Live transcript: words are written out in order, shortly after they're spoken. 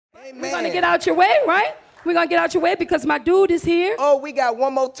Amen. We're going to get out your way, right? We're going to get out your way because my dude is here. Oh, we got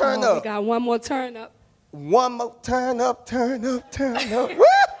one more turn up. We got one more turn up. One more turn up, turn up, turn up. Woo!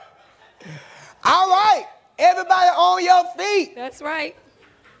 All right, everybody on your feet. That's right.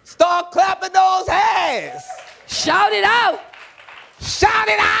 Start clapping those hands. Shout it out. Shout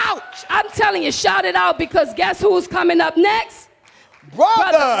it out. I'm telling you, shout it out because guess who's coming up next?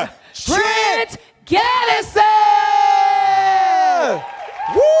 Brother Trent Gaddison.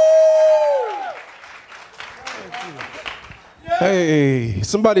 Woo! Hey,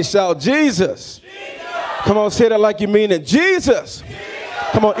 somebody shout Jesus. Come on, say that like you mean it. Jesus.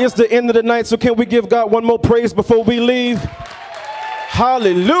 Come on, it's the end of the night, so can we give God one more praise before we leave?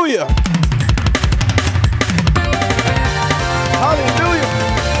 Hallelujah. Hallelujah.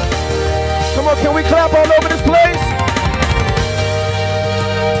 Come on, can we clap all over this place?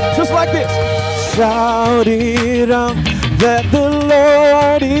 Just like this. Shout it out that the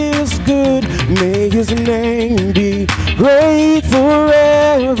Lord is good. May his name be great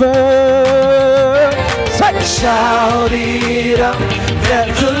forever. Shout it out that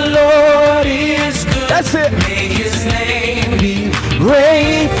the Lord is good. That's it. May his name be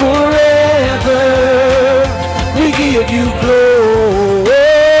great forever. We give you glory.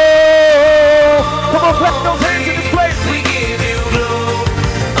 Come on, clap those hands in this place. We give you glory.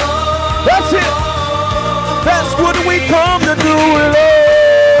 That's it. That's what we come to do,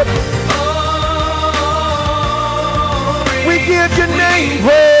 Lord. We give your name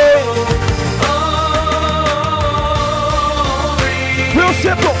praise. Real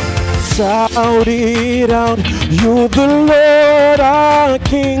simple. Shout it out, you're the Lord our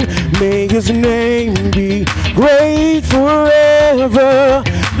King. May his name be great forever.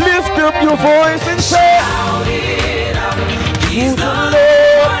 Lift up your voice and say, shout it out, he's the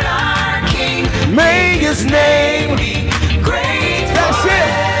Lord our King. May his name be great forever. That's it.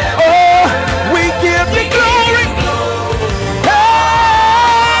 Oh, we give you glory.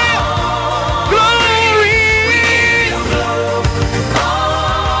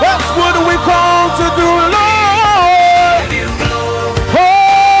 To do, Lord.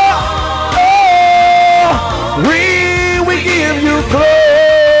 Oh, we give you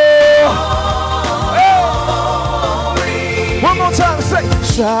glory. One more time, say,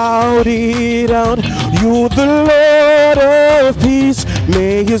 shout it out, you're the Lord of peace.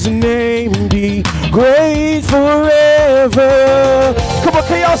 May his name be great forever. Come on,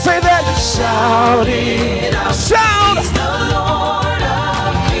 can y'all say that? Shout it out. Shout. He's the Lord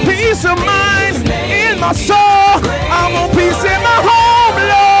of peace. Peace of mind in my soul. I want peace in my home,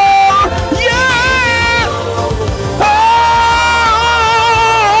 Lord. Yeah. Oh,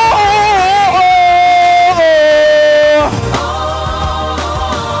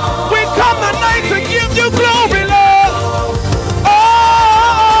 we come tonight to give you glory, Lord.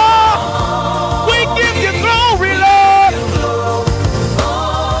 Oh, we give you glory, Lord.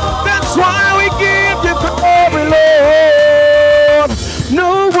 That's why we give you glory, Lord.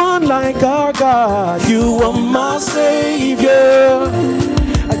 No one like our God, you are my Savior.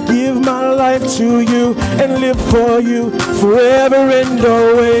 I give my life to you and live for you forever and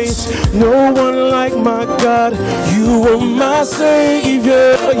always. No one like my God, you are my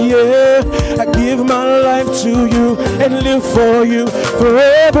Savior. Yeah, I give my life to you and live for you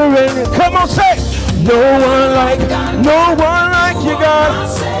forever and come on, say, no one like you, God.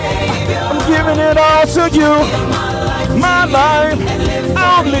 I'm giving it all to you. My life,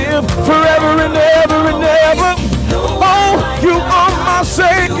 I'll live forever and ever and ever. Oh, you are my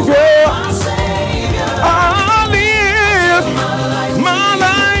Savior. I'll live my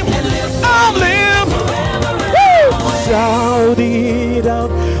life. I'll live. Woo! Shout it out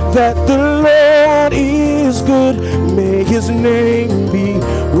that the Lord is good. May his name be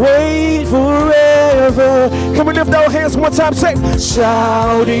great forever. Can we lift our hands one time? Say,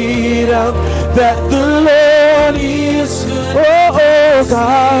 shout it out that the Lord is good. Oh,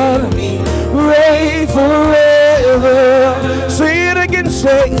 God, great forever. Say it again,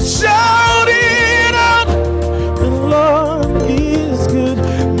 say, shout it out. The Lord is good.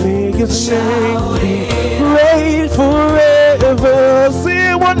 May his name be great forever.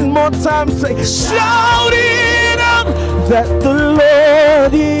 Say it one more time, say, shout it out that the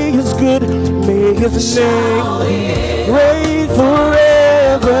Lord is good. May his name be great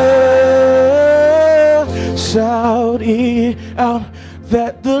forever. Shout it out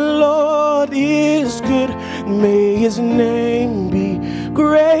that the Lord is good. May his name be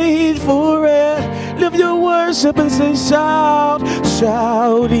great forever. Lift your worship and say, shout,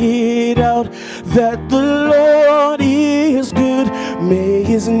 shout it out that the Lord is good. May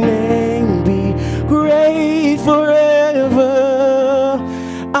his name be great forever.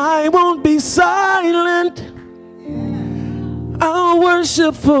 I I won't be silent. I'll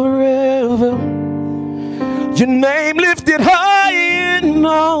worship forever. Your name lifted high in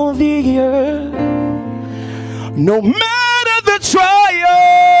all the earth. No matter the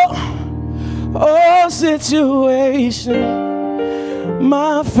trial or situation,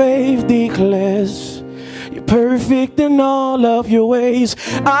 my faith declares you're perfect in all of your ways.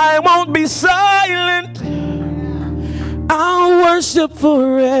 I won't be silent. I'll worship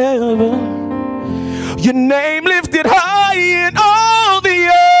forever. Your name lifted high in all the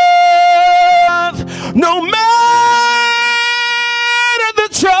earth. No matter the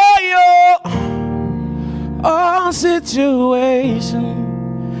trial or situation,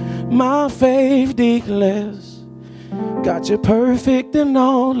 my faith declares God, you're perfect in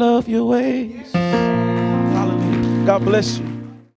all of your ways. Hallelujah. God bless you.